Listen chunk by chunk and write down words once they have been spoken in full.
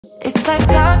It's like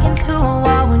talking to a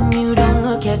wall when you don't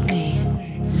look at me.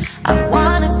 I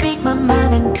wanna speak my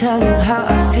mind and tell you how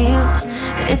I feel,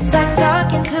 but it's like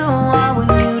talking to a wall when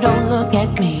you don't look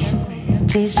at me.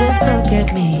 Please just look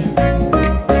at me.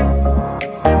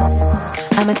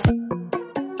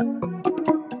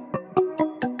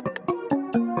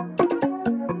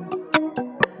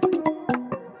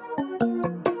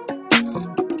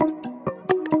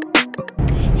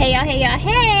 Hey y'all, hey y'all,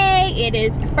 hey! It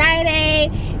is Friday,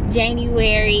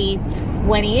 January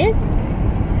 20th.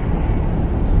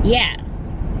 Yeah.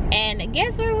 And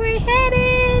guess where we're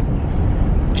headed?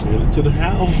 Headed to the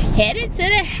house. Headed to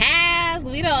the house.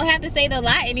 We don't have to say the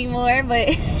lot anymore, but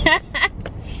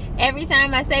every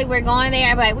time I say we're going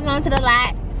there, I'm like, we're going to the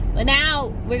lot. But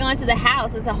now we're going to the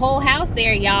house. It's a whole house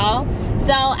there, y'all.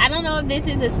 So I don't know if this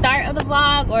is the start of the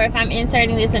vlog or if I'm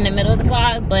inserting this in the middle of the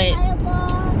vlog, but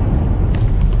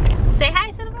say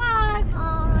hi to the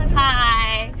vlog.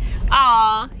 Hi.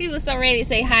 Aw, he was so ready to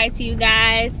say hi to you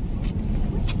guys.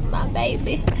 My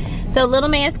baby. So little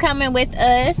man's coming with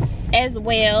us as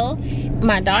well.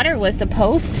 My daughter was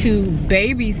supposed to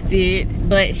babysit,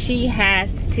 but she has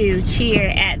to cheer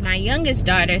at my youngest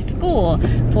daughter's school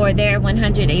for their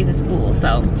 100 days of school.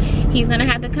 So he's gonna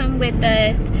have to come with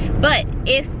us. But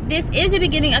if this is the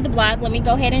beginning of the vlog, let me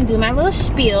go ahead and do my little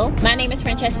spiel. My name is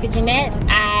Francesca Jeanette.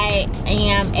 I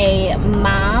am a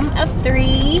mom of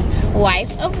 3,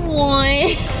 wife of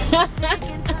 1.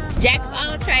 Jack of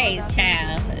all trades,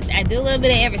 child. I do a little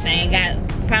bit of everything. Got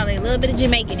probably a little bit of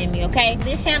Jamaican in me, okay?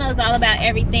 This channel is all about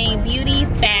everything beauty,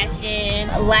 fashion,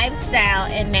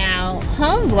 lifestyle, and now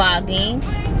home vlogging.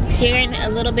 Sharing a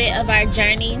little bit of our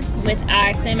journey with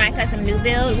our semi-custom new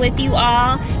build with you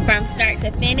all from start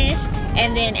to finish.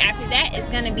 And then after that, it's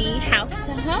gonna be house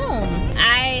to home.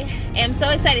 I am so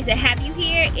excited to have you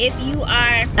here. If you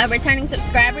are a returning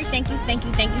subscriber, thank you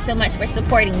so much for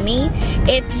supporting me.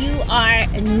 If you are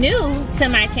new to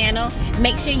my channel,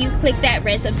 make sure you click that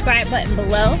red subscribe button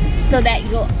below so that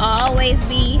you'll always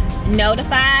be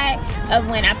notified of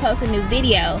when I post a new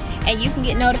video. And you can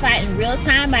get notified in real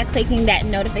time by clicking that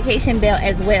notification bell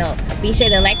as well. Be sure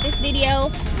to like this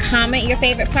video, comment your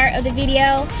favorite part of the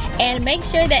video, and make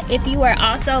sure that if you are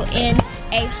also in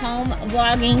a home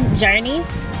vlogging journey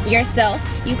yourself,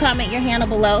 you comment your handle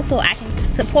below so I can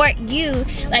support you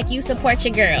like you support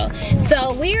your girl.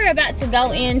 So we're about to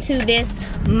go into this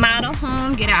model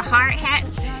home, get our hard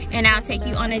hats, and I'll take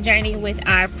you on a journey with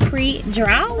our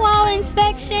pre-drywall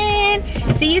inspection.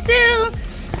 See you soon.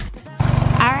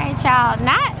 All right, y'all,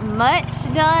 not much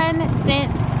done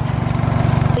since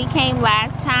we came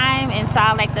last time and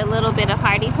saw like the little bit of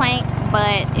hardy plank,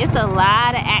 but it's a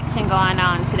lot of action going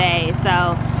on today.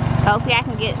 So hopefully I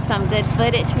can get some good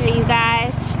footage for you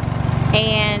guys.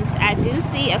 And I do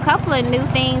see a couple of new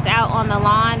things out on the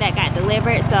lawn that got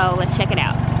delivered, so let's check it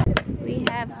out. We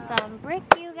have some brick,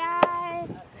 you guys.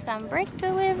 Some brick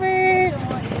delivered.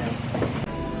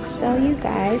 So you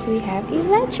guys, we have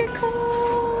electrical.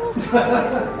 We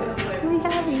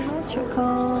have electrical.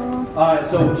 Alright,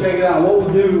 so check it out. What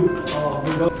we'll do,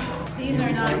 These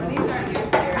aren't your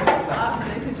stairs, the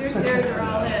opposite, because your stairs are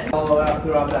all in. all out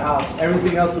throughout the house.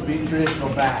 Everything else will be traditional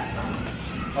bats.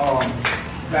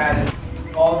 Batted.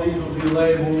 All these will be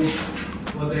labeled,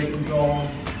 what they control,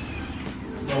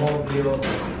 the whole deal.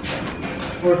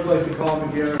 First place to call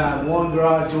me here. I have one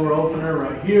garage door opener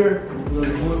right here. Where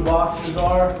the blue boxes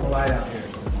are, the light out here.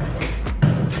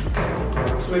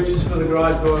 Switches for the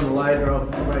garage door and the light are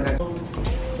up right next to them.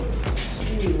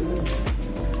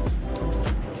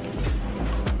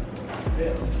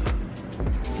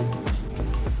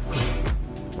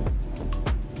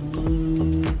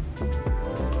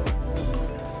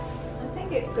 I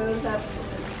think it goes up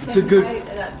It's the a good- height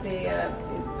that the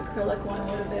acrylic one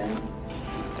would have been.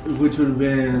 Which would have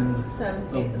been 7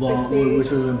 feet, 6 above, feet.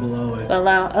 which would have been below it.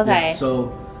 Below, okay. Yeah,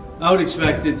 so I would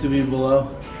expect it to be below.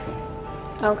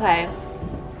 Okay.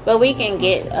 But we can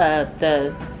get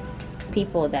the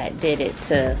people that did it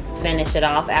to finish it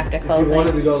off after If you wanted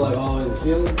closing. to go like all the way to the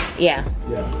ceiling, Yeah,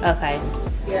 yeah. okay.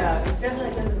 Yeah, it definitely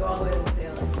doesn't go all the way to the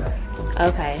ceiling, but.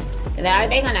 Okay. Now are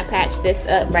they gonna patch this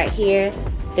up right here?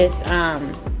 This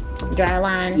dry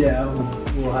line? Yeah,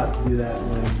 we'll have to do that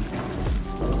when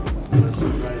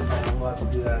we'll have to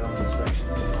do that on the inspection.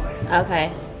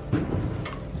 Okay.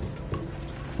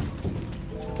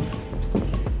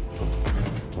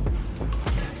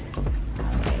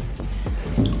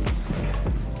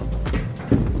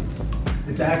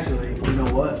 It's actually, you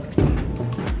know what?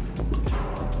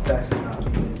 It's actually not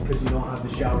needed because you don't have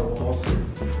the shower walls.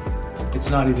 It's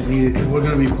not even needed because we're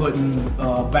going to be putting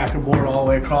backer board all the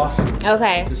way across.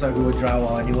 Okay. Just like we would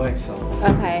drywall anyway, so.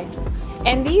 Okay.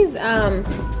 And these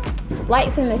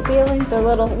lights in the ceiling, the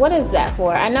little, what is that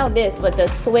for? I know this, but the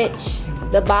switch,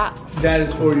 the box. That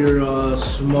is for your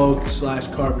smoke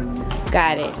 / carbon.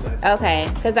 Got it. Okay,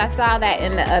 because I saw that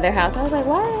in the other house. I was like,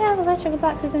 why do they have electrical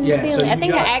boxes in the ceiling? So I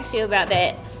think I asked you about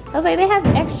that. I was like, they have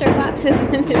extra boxes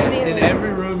in the ceiling. In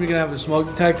every room, you're gonna have a smoke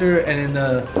detector, and in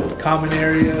the common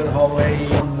area, the hallway,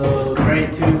 on the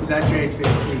drain tubes, that's your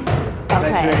HVAC.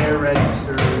 That's your air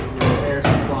register, your air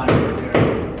supply right there.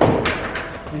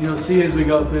 And you'll see as we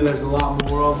go through, there's a lot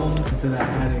more of them to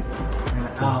that attic and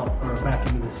out or back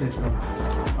into the system.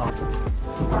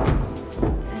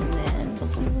 And then,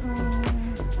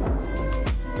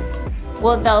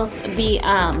 will those be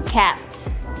capped?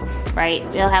 Right?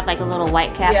 They'll have like a little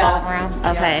white cap all around?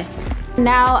 Okay. Yeah.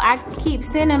 Now I keep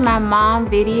sending my mom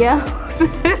videos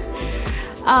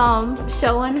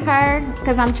showing her,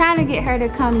 because I'm trying to get her to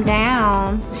come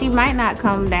down. She might not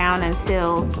come down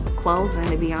until closing,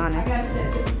 to be honest.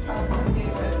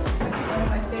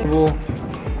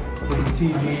 With the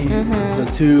TV,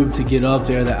 the tube to get up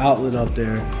there, the outlet up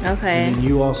there. Okay. And then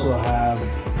you also have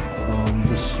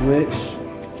the switch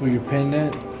for your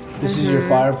pendant. This is your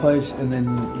fireplace, and then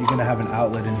you're gonna have an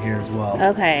outlet in here as well.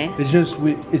 Okay. It's just,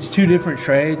 it's two different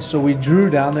trades, so we drew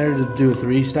down there to do a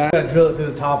 3-stack. Gotta drill it through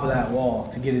the top of that wall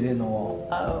to get it in the wall.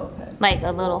 Oh, okay. Like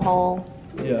a little hole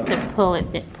to pull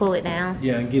it down.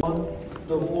 Yeah, and get on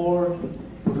the floor,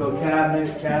 we'll go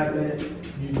cabinet.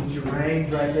 You need your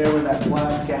range right there where that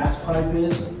black gas pipe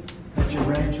is. That's your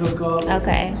range hookup.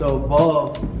 Okay. So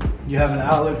above, you have an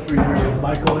outlet for your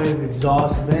microwave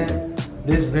exhaust vent.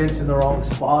 This vent's in the wrong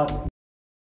spot.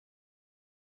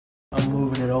 I'm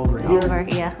moving it over here.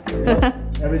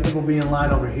 Everything will be in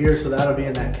line over here, so that'll be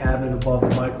in that cabinet above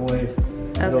the microwave.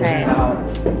 It'll vent out,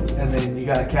 and then you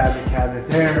got a cabinet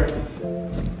there.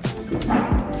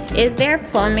 Is there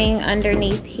plumbing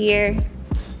underneath here,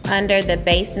 under the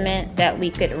basement, that we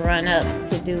could run up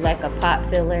to do like a pot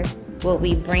filler? Will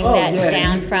we bring that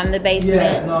down from the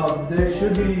basement? Yeah, no, there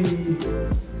should be.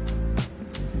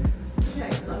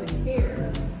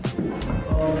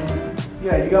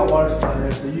 Yeah, you got water supply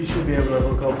there, so you should be able to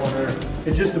hook up on there.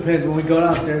 It just depends. When we go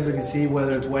downstairs, we can see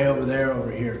whether it's way over there or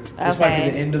over here. This might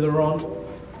be the end of the run,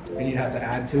 and you'd have to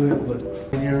add to it. But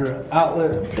in your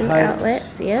outlet, 2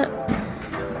 outlets, yep.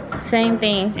 Same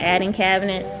thing, adding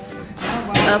cabinets,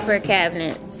 upper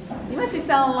cabinets. You must be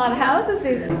selling a lot of houses.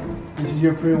 This is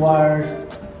your pre-wires,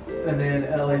 and then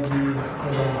LED, and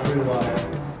then pre-wire.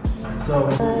 So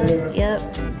there. Yep,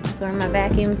 that's where my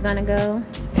vacuum's gonna go.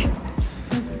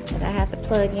 I have to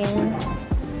plug in.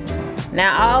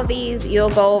 Now all these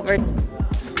you'll go over.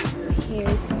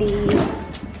 Here's the,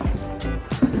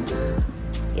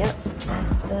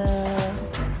 that's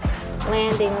the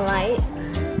landing light.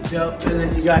 Yep, and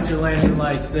then you got your landing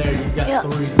lights there. You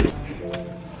got 3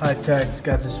 high tech. It's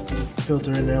got this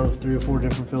filter in there with 3 or 4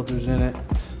 different filters in it.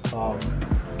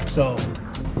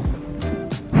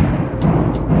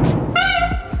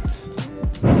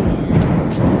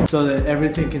 So that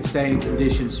everything can stay in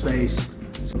conditioned space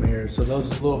from here. So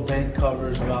those little vent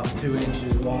covers about 2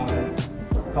 inches wide,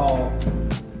 tall,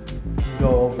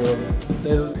 go over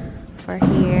them. For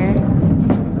here.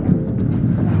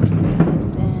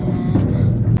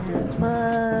 Then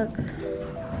plug.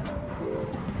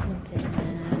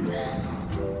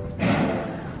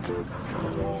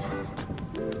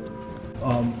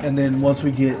 And then once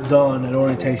we get done, at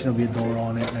orientation there'll be a door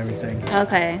on it and everything.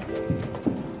 Okay.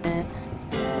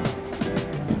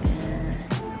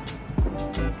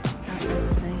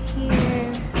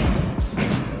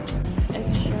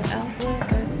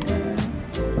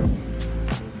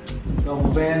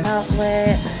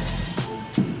 Outlet.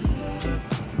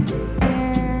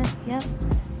 Yep.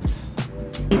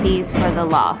 These for the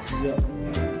loft. Yep.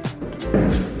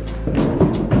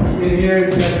 In here,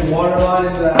 you got your water line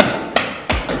into that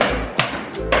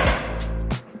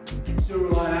sewer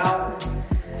line out.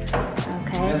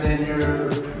 Okay. And then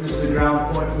this is the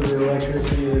ground point for the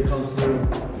electricity that comes through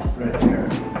right there.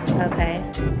 Okay.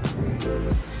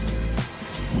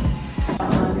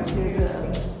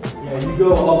 Yeah, you go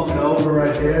up and over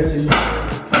right there, so you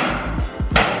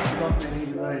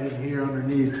something right in here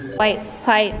underneath. White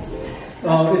pipes.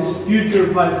 It's future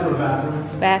pipe for a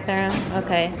bathroom. Bathroom,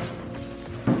 okay.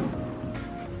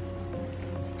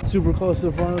 Super close to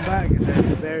the front of the back, and then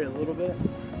to vary a little bit.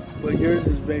 But yours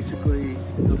is basically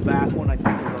the back one, I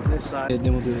think, is on this side. And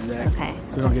then we'll do the deck. Okay.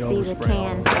 So I see the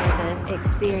can for the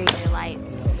exterior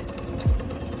lights.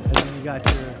 And then you got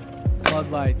your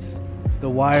floodlights, the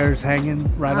wires hanging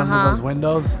right under those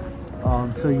windows.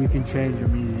 So you can change your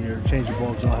media or change your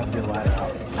bulbs, you don't have to get a light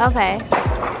out. Okay.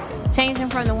 Change them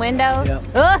from the windows? Yep.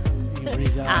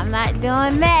 I'm not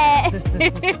doing that.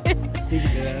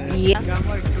 Yeah. Got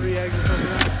like 3 eggs or something.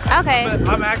 Okay.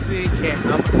 I'm actually in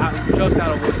Canton. I'm just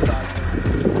out of Woodstock.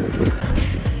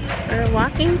 We're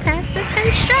walking past the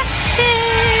construction.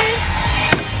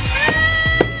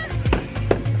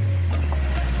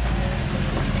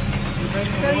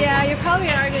 So yeah, you're probably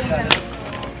already gonna.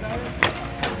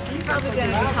 You're probably gonna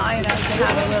be high enough to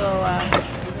have a little.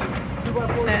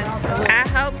 I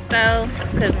hope so,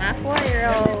 because my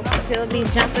 4-year-old, he'll be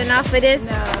jumping off of this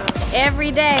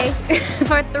every day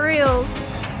for thrills.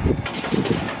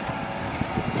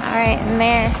 Alright, and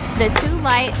there's the 2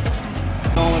 lights.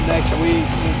 Going next week,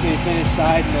 we can finish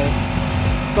siding it.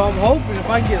 So I'm hoping if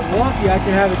I can get lucky, I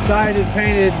can have it sided,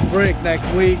 painted brick next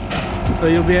week. So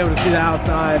you'll be able to see the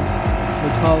outside,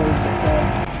 the colors and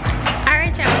stuff.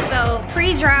 Alright y'all, so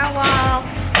pre-drywall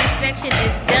inspection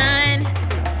is done.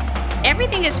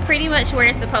 Everything is pretty much where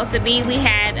it's supposed to be. We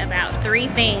had about 3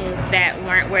 things that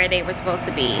weren't where they were supposed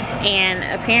to be. And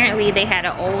apparently they had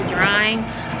an old drawing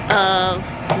of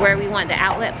where we want the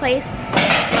outlet placed.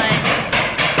 But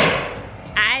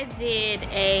I did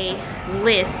a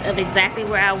list of exactly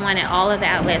where I wanted all of the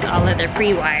outlets, all of the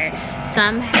pre-wire.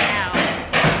 Somehow,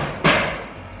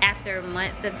 after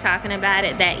months of talking about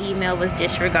it, that email was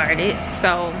disregarded.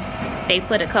 So they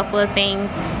put a couple of things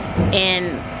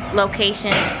in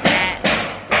locations that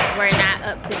were not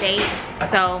up to date.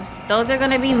 So those are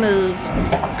gonna be moved.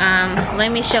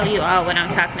 Let me show you all what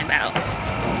I'm talking about.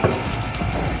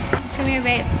 Come here,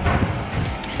 babe.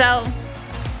 So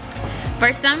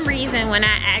for some reason, when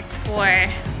I asked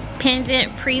for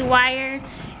pendant pre-wire,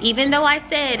 even though I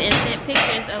said and sent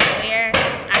pictures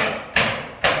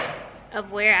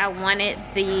of where I wanted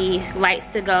the lights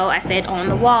to go, I said on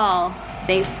the wall,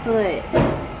 they put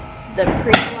the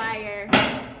pre-wire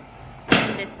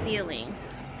in the ceiling.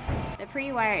 The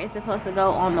pre-wire is supposed to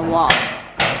go on the wall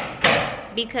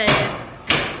because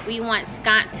we want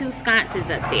 2 sconces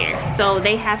up there. So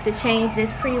they have to change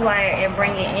this pre-wire and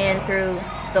bring it in through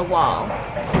the wall.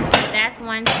 That's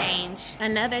one change.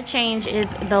 Another change is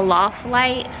the loft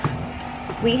light.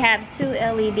 We have 2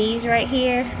 LEDs right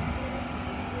here,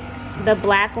 the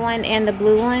black one and the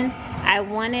blue one. I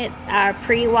wanted our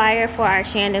pre-wire for our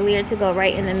chandelier to go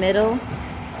right in the middle,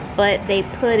 but they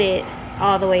put it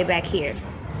all the way back here.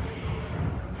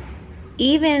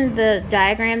 Even the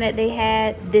diagram that they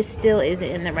had, this still isn't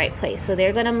in the right place. So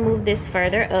they're gonna move this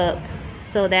further up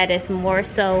so that it's more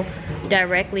so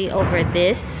directly over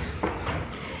this.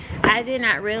 I did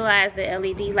not realize the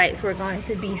LED lights were going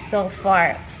to be so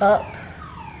far up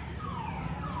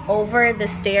over the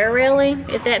stair railing,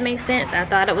 if that makes sense. I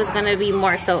thought it was gonna be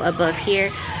more so above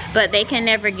here, but they can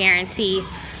never guarantee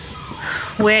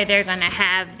where they're gonna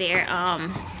have their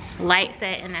lights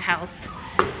at in the house,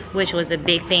 which was a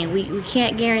big thing. We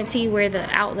can't guarantee where the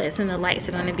outlets and the lights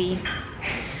are gonna be.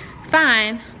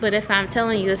 Fine, but if I'm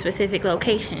telling you a specific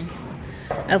location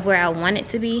of where I want it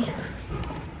to be,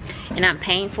 and I'm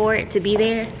paying for it to be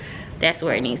there, that's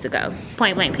where it needs to go.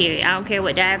 Point blank period. I don't care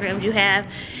what diagrams you have.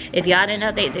 If y'all didn't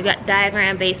update the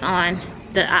diagram based on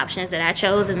the options that I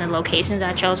chose and the locations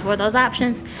I chose for those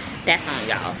options, that's on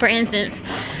y'all. For instance,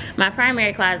 my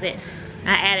primary closet,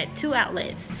 I added 2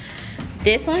 outlets.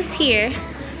 This one's here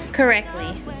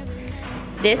correctly.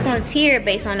 This one's here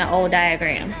based on the old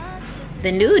diagram.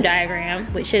 The new diagram,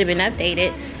 which should have been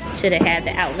updated, should have had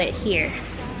the outlet here.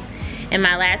 And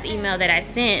my last email that I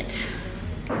sent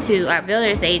to our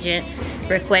builder's agent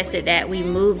requested that we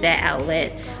move that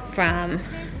outlet from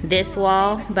this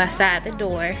wall beside the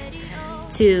door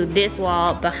to this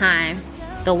wall behind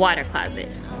the water closet.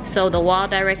 So the wall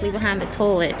directly behind the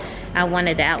toilet, I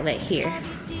wanted the outlet here.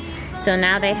 So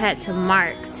now they had to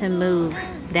mark to move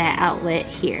that outlet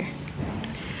here.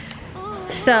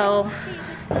 So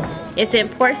it's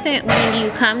important when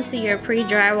you come to your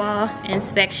pre-drywall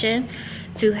inspection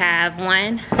to have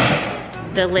 1,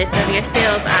 the list of your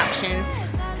sales options,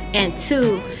 and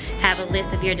 2, have a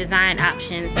list of your design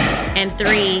options, and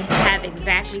 3, have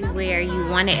exactly where you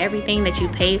wanted everything that you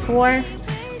paid for.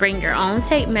 Bring your own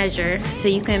tape measure so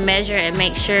you can measure and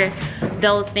make sure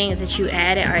those things that you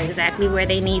added are exactly where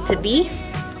they need to be.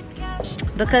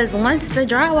 Because once the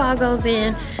drywall goes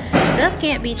in, stuff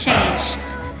can't be changed.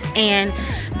 And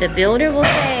the builder will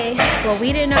say, well,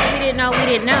 we didn't know, we didn't know, we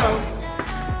didn't know.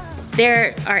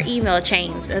 There are email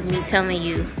chains of me telling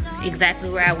you exactly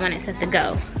where I wanted stuff to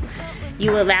go.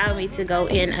 You allowed me to go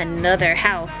in another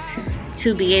house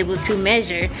to be able to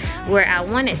measure where I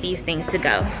wanted these things to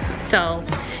go. So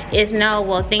it's no,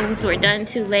 well, things were done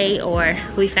too late or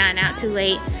we found out too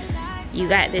late. You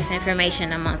got this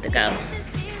information a month ago.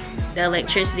 The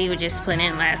electricity was just put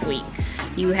in last week.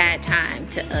 you had time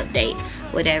to update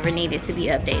whatever needed to be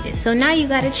updated. So now you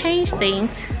gotta change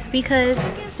things because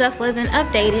stuff wasn't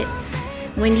updated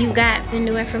when you got the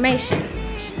new information.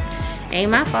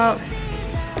 Ain't my fault,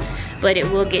 but it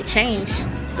will get changed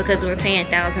because we're paying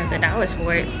thousands of dollars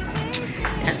for it.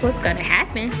 That's what's gonna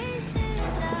happen.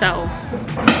 So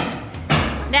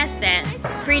that's that.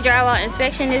 Pre-drywall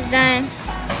inspection is done.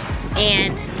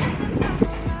 And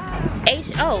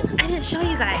oh, I didn't show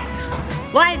you guys.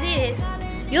 Well, I did.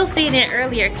 You'll see it in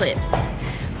earlier clips.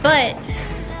 But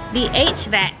the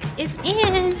HVAC is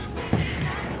in.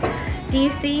 Do you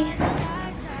see?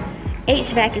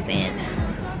 HVAC is in.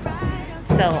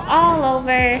 So all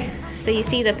over. So you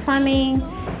see the plumbing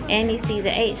and you see the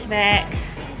HVAC.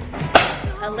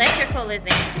 Electrical is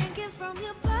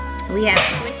in. We have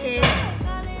switches.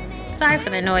 Sorry for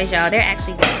the noise, y'all. They're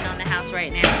actually working on the house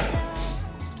right now.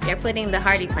 They're putting the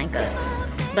hardy plank up.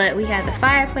 But we have the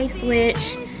fireplace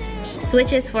switch,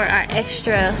 switches for our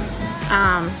extra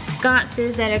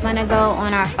sconces that are gonna go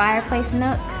on our fireplace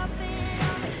nook.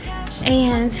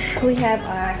 And we have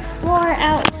our floor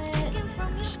outlet.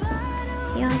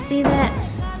 Y'all see that?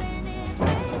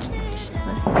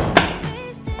 Let's see.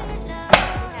 We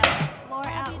have a floor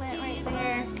outlet right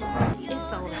there. It's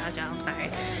so loud, y'all, I'm sorry.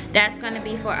 That's gonna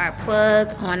be for our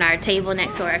plug on our table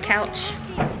next to our couch.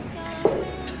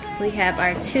 We have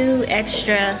our 2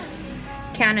 extra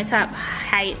countertop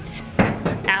height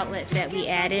outlets that we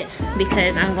added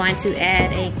because I'm going to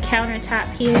add a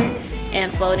countertop here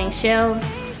and floating shelves.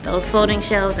 Those floating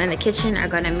shelves in the kitchen are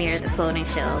going to mirror the floating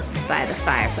shelves by the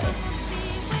fireplace.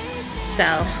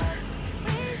 So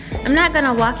I'm not going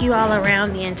to walk you all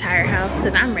around the entire house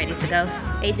because I'm ready to go.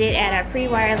 They did add our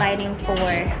pre-wire lighting for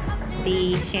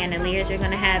the chandeliers you're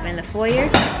going to have in the foyer.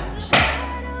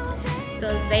 So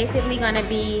it's basically gonna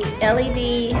be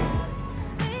LED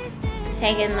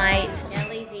hanging light,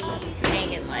 LED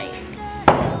hanging light.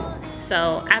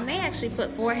 So I may actually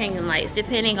put 4 hanging lights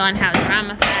depending on how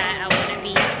drama-fied I wanna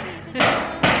be.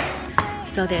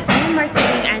 So there's one more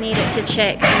thing I needed to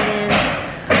check and then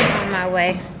I'm on my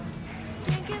way.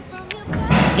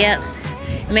 Yep,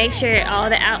 make sure all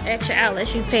the extra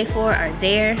outlets you pay for are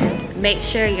there. Make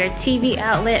sure your TV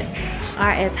outlets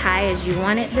are as high as you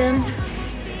wanted them.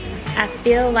 I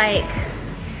feel like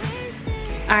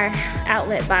our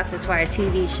outlet boxes for our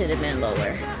TV should have been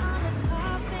lower.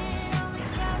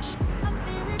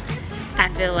 I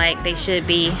feel like they should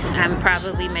be. I'm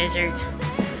probably measured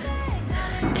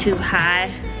too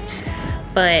high,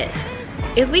 but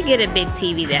if we get a big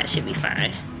TV, that should be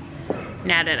fine.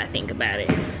 Now that I think about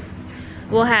it,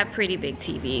 we'll have pretty big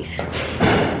TVs,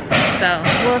 so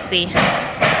we'll see.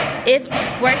 If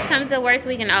worst comes to worst,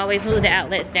 we can always move the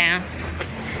outlets down.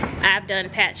 I've done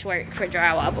patchwork for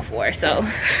drywall before, so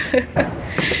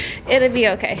it'll be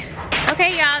okay.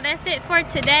 Okay, y'all, that's it for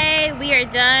today. We are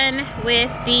done with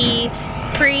the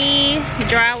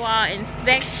pre-drywall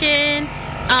inspection.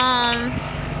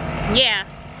 Yeah,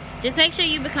 just make sure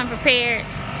you become prepared.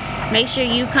 Make sure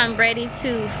you come ready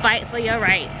to fight for your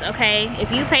rights, okay?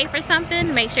 If you pay for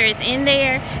something, make sure it's in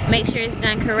there. Make sure it's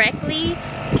done correctly.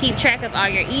 Keep track of all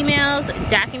your emails.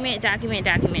 Document, document,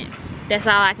 document. That's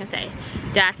all I can say.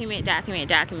 Document, document,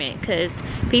 document. Because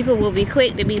people will be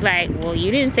quick to be like, well,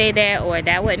 you didn't say that, or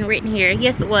that wasn't written here.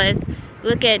 Yes, it was.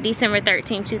 Look at December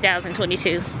 13,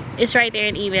 2022. It's right there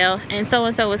in email. And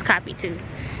so-and-so was copied too.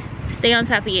 Stay on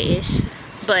top of your ish.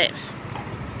 But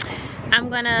I'm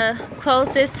gonna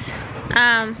close this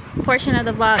portion of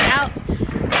the vlog out.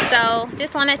 So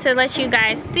just wanted to let you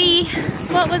guys see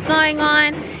what was going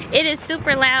on. It is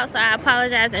super loud, so I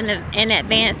apologize in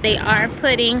advance. They are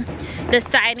putting the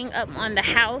siding up on the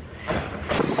house,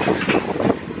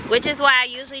 which is why I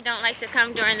usually don't like to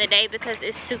come during the day, because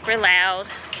it's super loud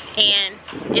and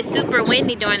it's super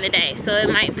windy during the day. So it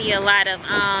might be a lot of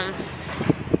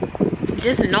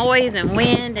just noise and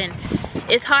wind, and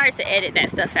it's hard to edit that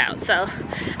stuff out. So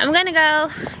I'm gonna go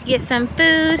get some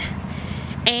food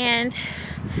and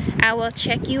I will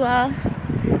check you all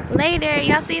later.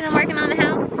 Y'all see them working on the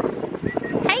house?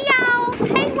 Hey y'all,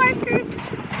 hey workers.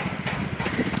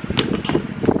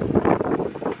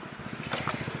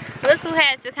 Look who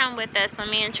had to come with us, so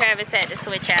me and Travis had to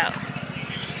switch out.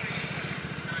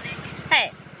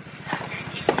 Hey,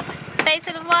 say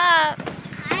to the vlog.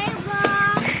 Hi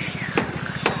vlog.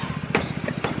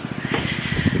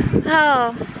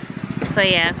 Oh, so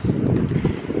yeah,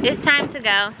 it's time to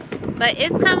go. But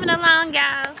it's coming along,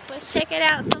 y'all. Let's check it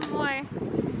out some more.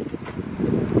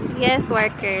 Yes,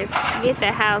 workers, get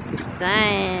the house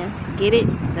done. Get it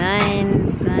done,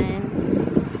 son.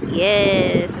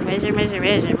 Yes, measure, measure,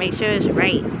 measure. Make sure it's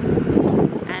right.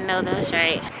 I know that's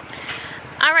right.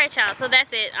 All right, y'all, so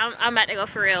that's it. I'm about to go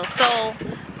for real. So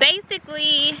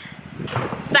basically,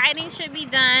 siding should be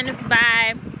done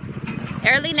by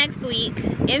early next week.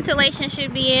 Insulation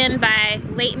should be in by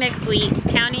late next week.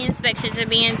 County inspections are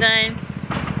being done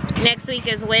next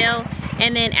week as well.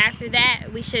 And then after that,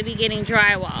 we should be getting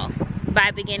drywall by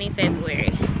beginning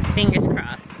February. Fingers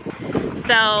crossed.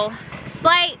 So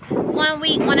slight 1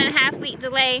 week, 1.5 week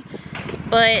delay,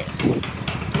 but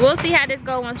we'll see how this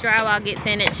goes once drywall gets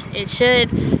in. It should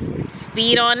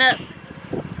speed on up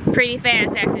pretty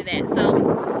fast after that.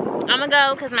 So I'm gonna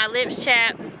go because my lips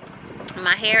chapped,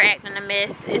 my hair acting a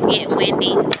mess. It's getting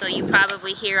windy, so you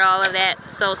probably hear all of that.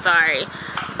 So sorry,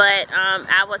 but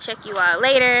I will check you all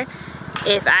later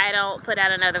if I don't put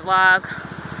out another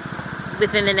vlog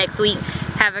within the next week.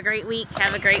 Have a great week.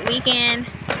 Have a great weekend.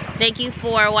 Thank you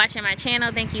for watching my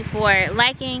channel. Thank you for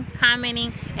liking,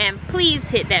 commenting, and please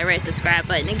hit that red subscribe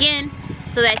button again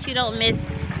so that you don't miss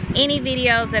any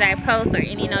videos that I post or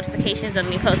any notifications of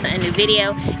me posting a new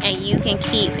video, and you can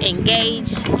keep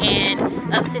engaged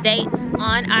and up to date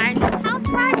on our new house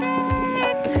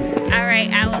project. All right,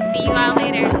 I will see you all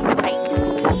later. Bye.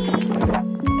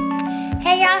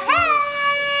 Hey y'all,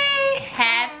 hey!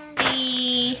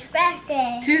 Happy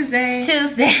Birthday. Tuesday.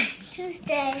 Tuesday.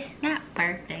 Not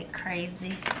birthday,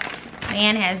 crazy.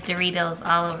 Man has Doritos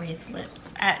all over his lips.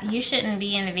 You shouldn't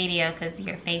be in the video because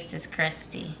your face is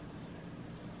crusty.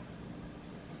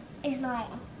 It's not.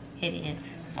 It is.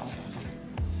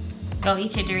 Go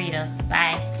eat your Doritos.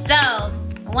 Bye. So,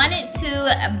 wanted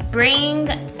to bring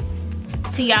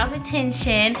to y'all's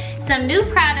attention some new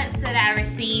products that I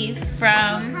received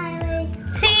from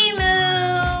TEMU.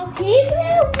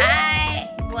 I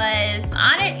was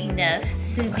honored enough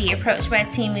to be approached by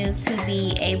TEMU to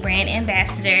be a brand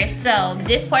ambassador. So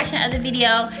this portion of the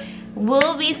video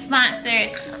will be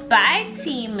sponsored by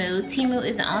TEMU. TEMU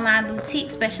is an online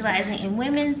boutique specializing in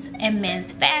women's and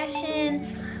men's fashion,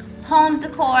 home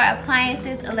decor,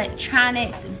 appliances,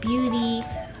 electronics, beauty,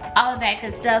 all of that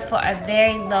good stuff for a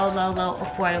very low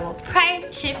affordable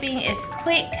price. Shipping is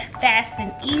quick, fast,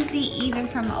 and easy, even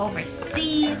from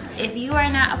overseas. If you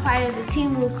are not a part of the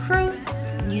TEMU crew,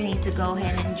 you need to go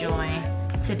ahead and join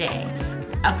today.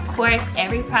 Of course,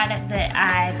 every product that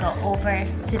I go over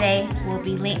today will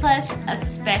be linked, plus a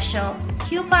special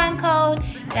coupon code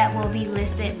that will be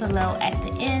listed below at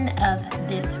the end of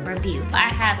this review. I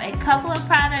have a couple of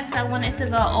products I wanted to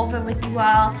go over with you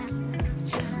all.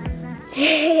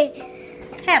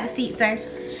 Have a seat, sir.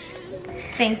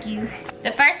 Thank you.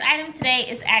 The first item today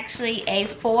is actually a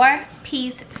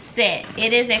 4-piece set.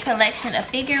 It is a collection of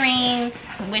figurines,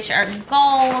 which are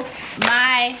gold.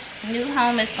 My new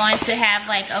home is going to have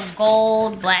like a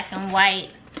gold, black and white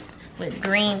with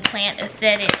green plant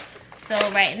aesthetic. So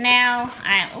right now,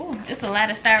 there's a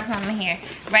lot of styrofoam in here.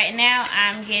 Right now,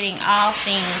 I'm getting all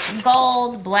things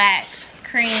gold, black,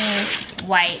 cream,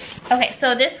 white. Okay,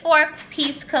 so this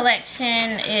 4-piece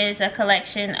collection is a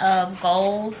collection of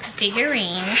gold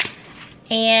figurines.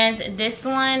 And this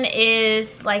one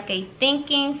is like a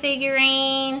thinking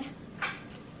figurine.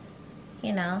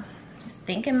 You know, just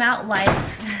thinking about life.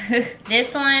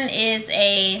 This one is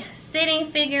a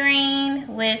sitting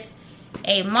figurine with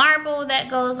a marble that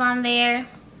goes on there.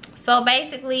 So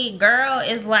basically, girl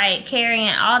is like carrying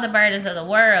all the burdens of the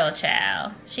world,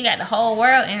 child. She got the whole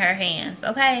world in her hands,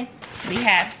 okay? We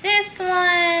have this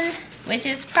one, which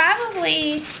is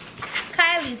probably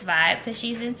Kylie's vibe because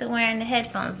she's into wearing the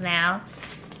headphones now.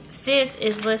 Sis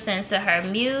is listening to her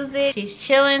music. She's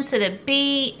chilling to the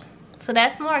beat. So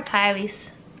that's more Kylie's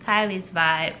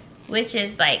vibe, which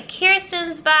is like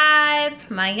Kirsten's vibe.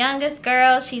 My youngest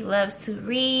girl, she loves to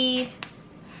read.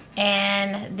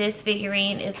 And this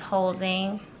figurine is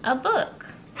holding a book.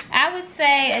 I would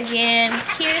say again,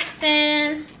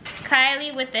 Kirsten,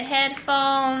 Kylie with the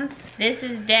headphones. This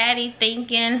is Daddy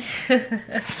thinking.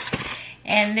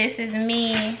 And this is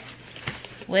me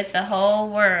with the whole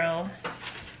world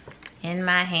in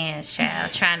my hands,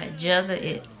 child, trying to juggle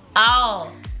it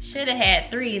all. Should have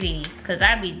had 3 of these because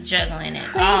I be juggling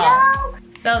it all.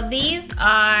 So these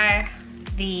are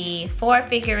the 4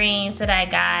 figurines that I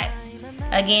got.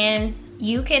 Again,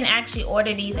 you can actually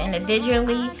order these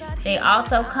individually. They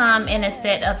also come in a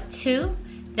set of 2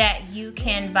 that you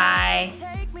can buy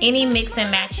any mix and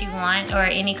match you want, or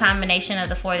any combination of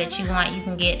the 4 that you want. You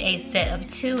can get a set of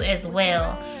 2 as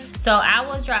well. So I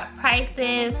will drop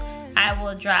prices. I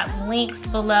will drop links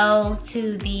below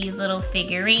to these little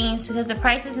figurines because the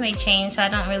prices may change, so I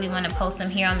don't really want to post them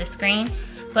here on the screen.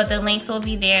 But the links will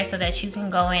be there so that you can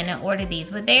go in and order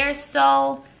these. But they are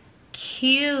so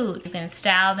cute. You can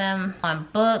style them on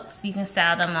books. You can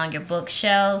style them on your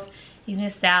bookshelves. You You can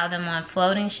style them on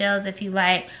floating shelves if you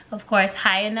like. Of course,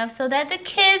 high enough so that the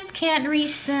kids can't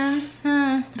reach them.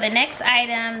 The next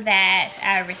item that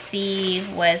I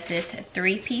received was this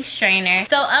 3-piece strainer.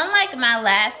 So unlike my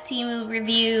last TEMU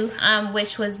review,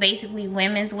 which was basically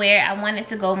women's wear, I wanted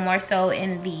to go more so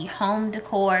in the home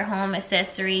decor, home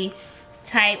accessory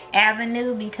type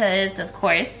avenue because of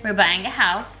course we're buying a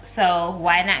house, so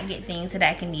why not get things that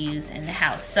I can use in the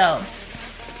house. So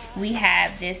we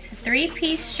have this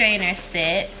 3-piece strainer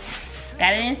set.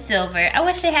 Got it in silver. I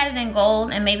wish they had it in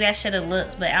gold, and maybe I should have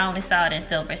looked, but I only saw it in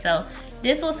silver, so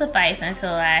this will suffice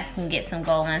until I can get some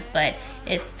gold ones. But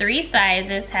it's 3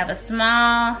 sizes, have a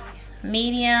small,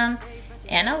 medium,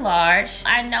 and a large.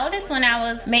 I noticed when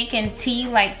I was making tea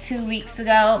like 2 weeks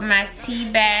ago, my tea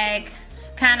bag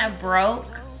kind of broke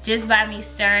just by me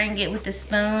stirring it with the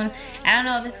spoon. I don't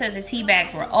know if it's because the tea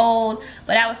bags were old,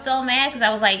 but I was so mad because I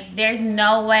was like, there's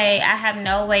no way, I have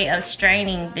no way of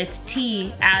straining this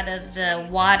tea out of the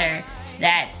water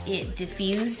that it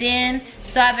diffused in.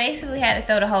 So I basically had to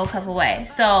throw the whole cup away.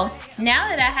 So now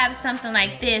that I have something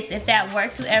like this, if that were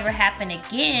to ever happen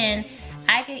again,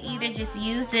 I could either just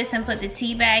use this and put the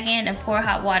tea bag in and pour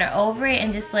hot water over it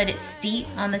and just let it steep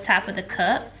on the top of the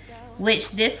cup, which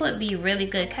this would be really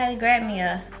good. Kylie, grab me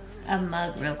a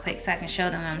mug real quick so I can show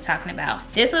them what I'm talking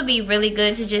about. This would be really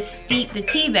good to just steep the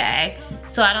tea bag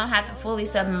so I don't have to fully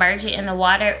submerge it in the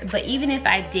water. But even if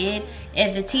I did,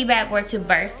 if the tea bag were to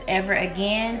burst ever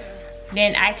again,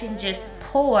 then I can just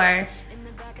pour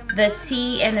the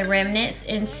tea and the remnants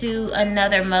into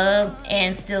another mug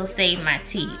and still save my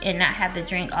tea and not have to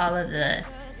drink all of the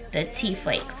tea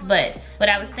flakes. But what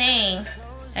I was saying,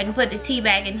 I can put the tea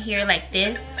bag in here like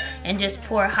this and just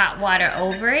pour hot water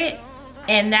over it,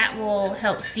 and that will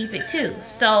help steep it too.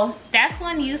 So that's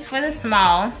one use for the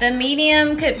small. The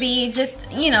medium could be just,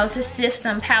 you know, to sift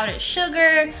some powdered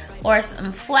sugar or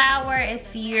some flour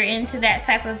if you're into that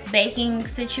type of baking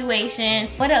situation.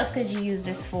 What else could you use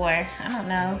this for? I don't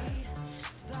know.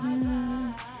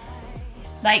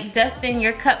 Like dusting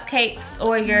your cupcakes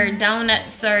or your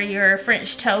donuts or your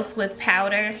French toast with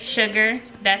powder sugar.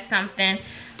 That's something.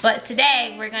 But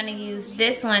today we're gonna use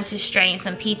this one to strain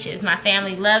some peaches. My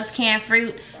family loves canned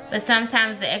fruit, but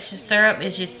sometimes the extra syrup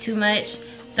is just too much.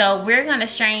 So we're gonna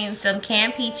strain some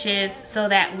canned peaches so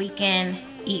that we can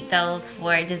eat those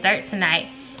for dessert tonight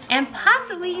and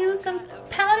possibly use some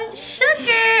powdered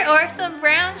sugar or some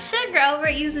brown sugar over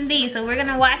it using these. So we're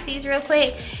gonna wash these real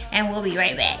quick and we'll be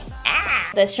right back.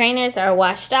 The strainers are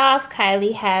washed off.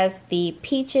 Kylie has the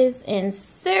peaches in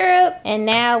syrup, and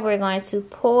now we're going to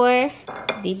pour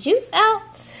the juice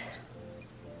out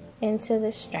into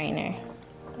the strainer,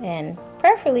 and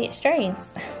preferably it strains.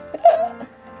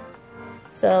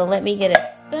 So let me get a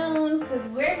spoon because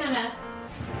we're gonna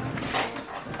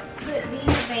put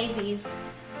these babies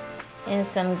in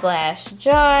some glass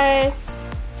jars.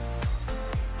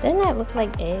 Doesn't that look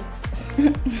like eggs?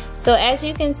 So as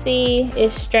you can see,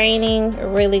 it's straining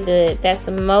really good. That's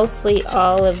mostly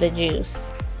all of the juice.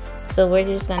 So we're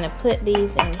just gonna put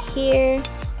these in here.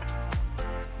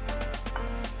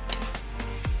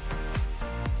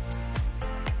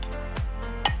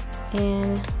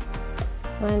 And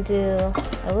I'm gonna do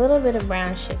a little bit of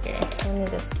brown sugar. I need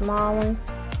a small one.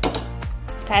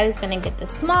 Kylie's gonna get the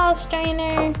small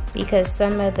strainer because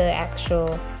some of the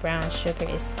actual brown sugar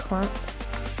is clumped.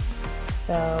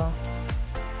 So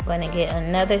I'm gonna get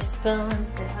another spoon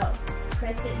to help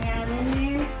press it down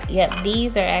in there. Yep,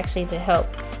 these are actually to help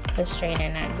the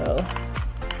strainer not go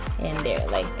in there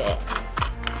like that.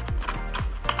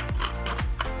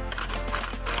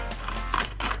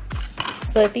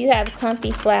 So if you have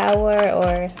clumpy flour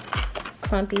or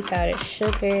clumpy powdered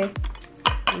sugar,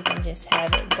 you can just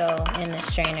have it go in the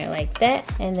strainer like that.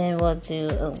 And then we'll do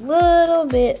a little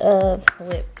bit of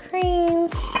whipped cream.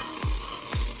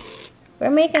 We're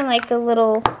making like a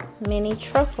little mini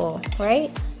truffle,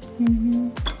 right? Mm-hmm.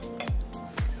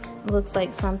 Looks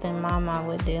like something Mama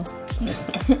would do.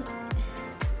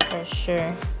 For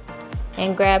sure.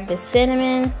 And grab the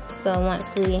cinnamon, so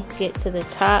once we get to the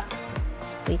top,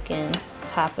 we can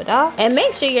top it off. And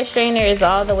make sure your strainer is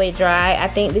all the way dry. I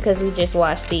think because we just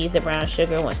washed these, the brown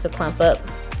sugar wants to clump up.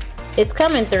 It's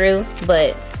coming through,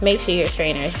 but make sure your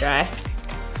strainer is dry.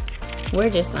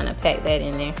 We're just gonna pack that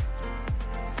in there.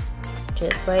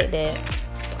 Just like that.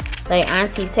 Like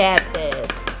Auntie Tab says.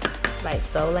 Like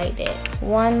so, like that.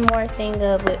 One more thing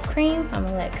of whipped cream. I'm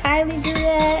gonna let Kylie do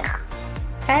that.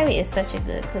 Kylie is such a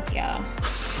good cook, y'all.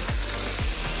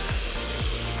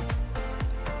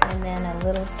 And then a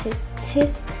little tisk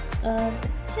of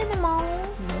cinnamon.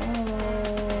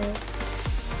 Yes.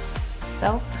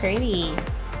 So pretty.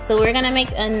 So So we're gonna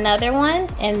make another one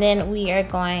and then we are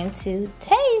going to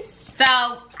taste. So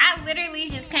I literally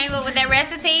just came up with that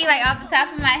recipe like off the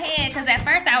top of my head, because at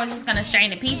first I was just gonna strain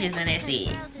the peaches and that's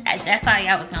it. That's all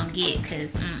y'all was gonna get, because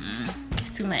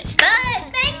it's too much. But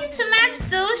thank you to my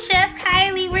sous chef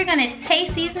Kylie. We're gonna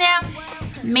taste these now.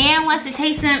 Man wants to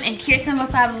taste them and Kirsten will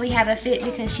probably have a fit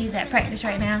because she's at practice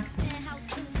right now.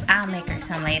 I'll make her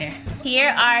some later. Here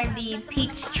are the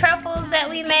peach truffles that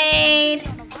we made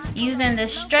using the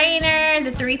strainer,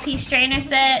 the 3-piece strainer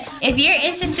set. If you're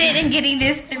interested in getting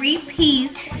this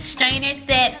 3-piece strainer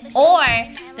set or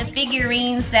the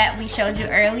figurines that we showed you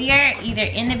earlier, either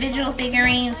individual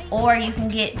figurines or you can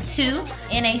get 2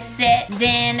 in a set,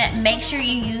 then make sure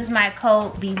you use my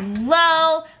code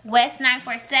below,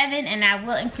 West947, and I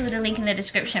will include a link in the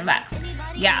description box.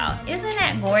 Y'all, isn't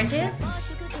that gorgeous?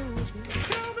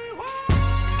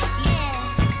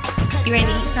 You ready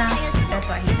to eat some? That's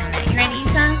why he's doing that. You ready to eat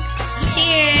some?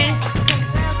 Cheers!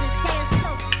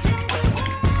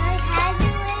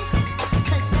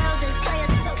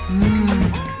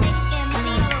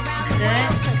 Good?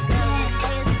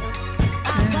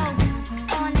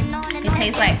 It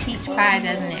tastes like peach pie,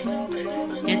 doesn't it?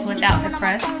 Just without the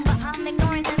crust.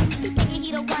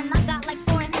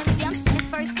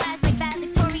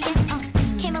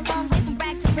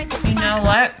 You know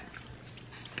what?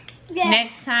 Yeah.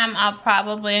 Next time I'll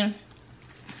probably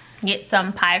get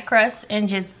some pie crust and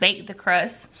just bake the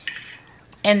crust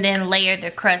and then layer the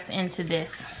crust into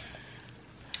this.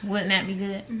 Wouldn't that be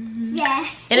good? Mm-hmm.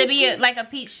 Yes. It'll be like a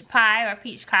peach pie or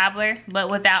peach cobbler, but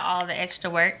without all the extra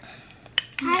work.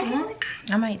 I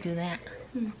might do that.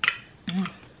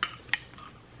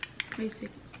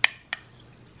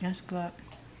 Let's go up.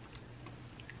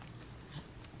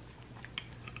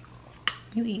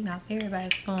 You eating off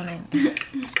everybody's spoon.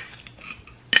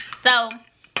 So,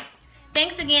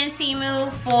 thanks again,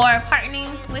 TEMU, for partnering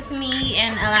with me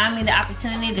and allowing me the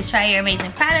opportunity to try your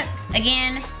amazing products.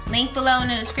 Again, link below in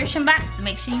the description box.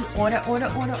 Make sure you order.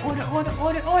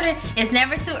 It's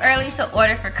never too early to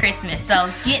order for Christmas,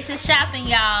 so get to shopping,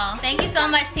 y'all. Thank you so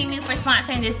much, TEMU, for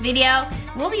sponsoring this video.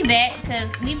 We'll be back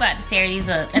because we about to tear these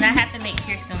up, and I have to make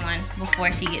Kirsten one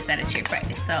before she gets out of cheer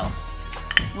practice. So,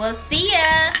 we'll see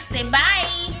ya. Say bye.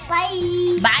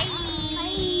 Bye. Bye.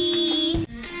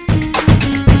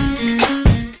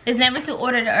 It's never too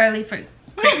early for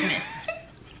Christmas.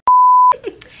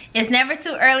 It's never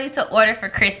too early to order for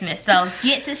Christmas. So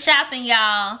get to shopping,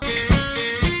 y'all.